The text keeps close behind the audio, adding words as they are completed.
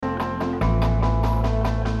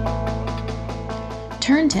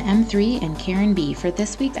Turn to M3 and Karen B for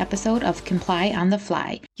this week's episode of Comply on the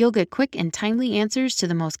Fly. You'll get quick and timely answers to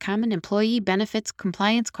the most common employee benefits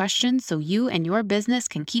compliance questions so you and your business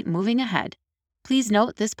can keep moving ahead. Please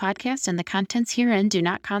note this podcast and the contents herein do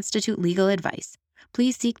not constitute legal advice.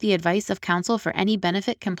 Please seek the advice of counsel for any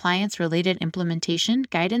benefit compliance-related implementation,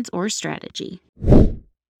 guidance, or strategy.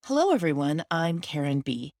 Hello, everyone. I'm Karen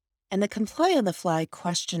B. And the Comply on the Fly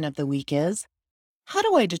question of the week is, how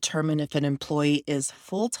do I determine if an employee is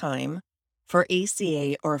full-time for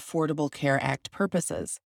ACA or Affordable Care Act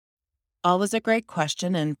purposes? Always a great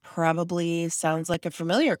question and probably sounds like a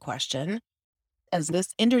familiar question, as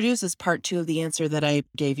this introduces part 2 of the answer that I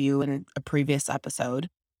gave you in a previous episode,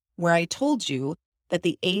 where I told you that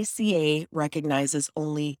the ACA recognizes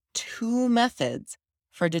only 2 methods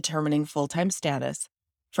for determining full-time status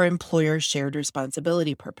for employer shared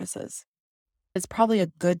responsibility purposes. It's probably a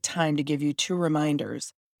good time to give you 2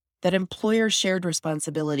 reminders that employer shared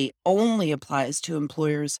responsibility only applies to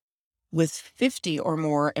employers with 50 or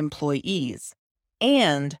more employees,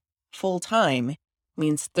 and full-time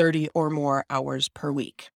means 30 or more hours per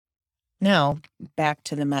week. Now, back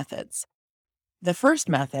to the methods. The first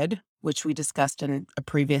method, which we discussed in a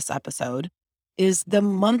previous episode, is the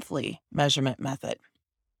monthly measurement method,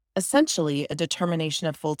 essentially a determination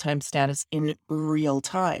of full-time status in real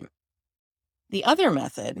time. The other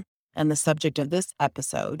method, and the subject of this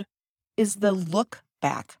episode, is the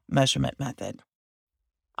look-back measurement method.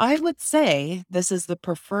 I would say this is the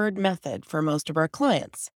preferred method for most of our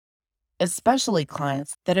clients, especially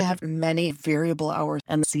clients that have many variable hours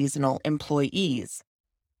and seasonal employees.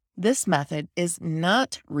 This method is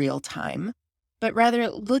not real-time, but rather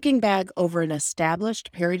looking back over an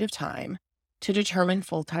established period of time to determine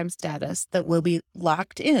full-time status that will be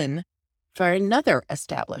locked in for another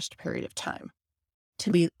established period of time. To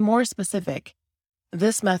be more specific,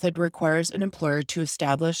 this method requires an employer to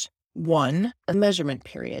establish 1, a measurement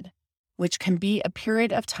period, which can be a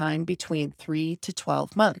period of time between 3 to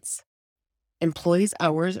 12 months. Employees'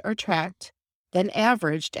 hours are tracked, then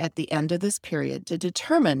averaged at the end of this period to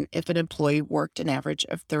determine if an employee worked an average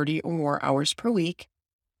of 30 or more hours per week.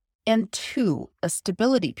 And 2, a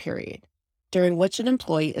stability period, during which an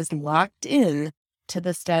employee is locked in to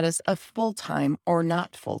the status of full-time or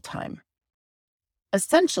not full-time.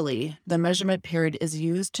 Essentially, the measurement period is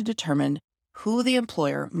used to determine who the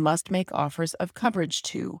employer must make offers of coverage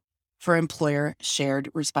to for employer shared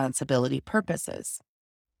responsibility purposes.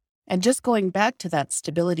 And just going back to that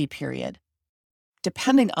stability period,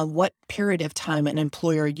 depending on what period of time an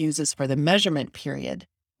employer uses for the measurement period,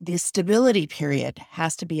 the stability period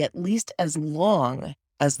has to be at least as long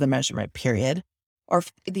as the measurement period, or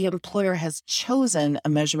if the employer has chosen a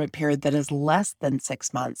measurement period that is less than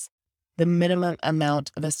 6 months, the minimum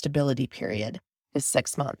amount of a stability period is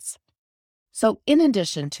 6 months. So in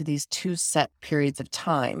addition to these 2 set periods of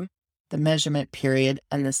time, the measurement period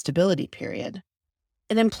and the stability period,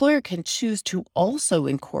 an employer can choose to also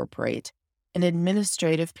incorporate an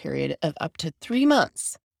administrative period of up to 3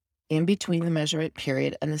 months in between the measurement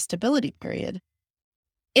period and the stability period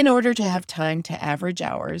in order to have time to average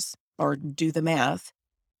hours or do the math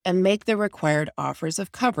and make the required offers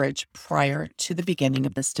of coverage prior to the beginning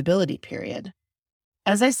of the stability period.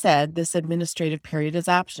 As I said, this administrative period is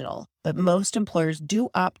optional, but most employers do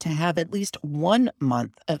opt to have at least 1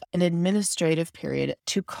 month of an administrative period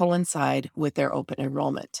to coincide with their open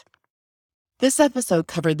enrollment. This episode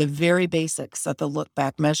covered the very basics of the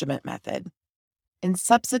look-back measurement method. In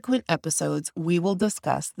subsequent episodes, we will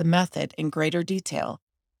discuss the method in greater detail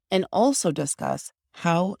and also discuss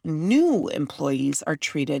how new employees are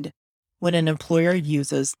treated when an employer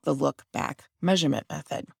uses the look-back measurement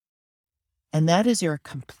method. And that is your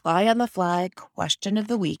Comply on the Fly question of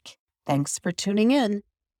the week. Thanks for tuning in.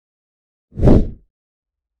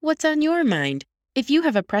 What's on your mind? If you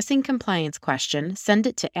have a pressing compliance question, send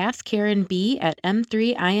it to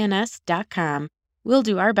askkarenb@m3ins.com. We'll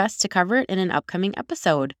do our best to cover it in an upcoming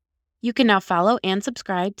episode. You can now follow and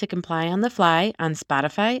subscribe to Comply on the Fly on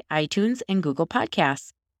Spotify, iTunes, and Google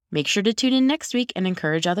Podcasts. Make sure to tune in next week and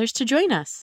encourage others to join us.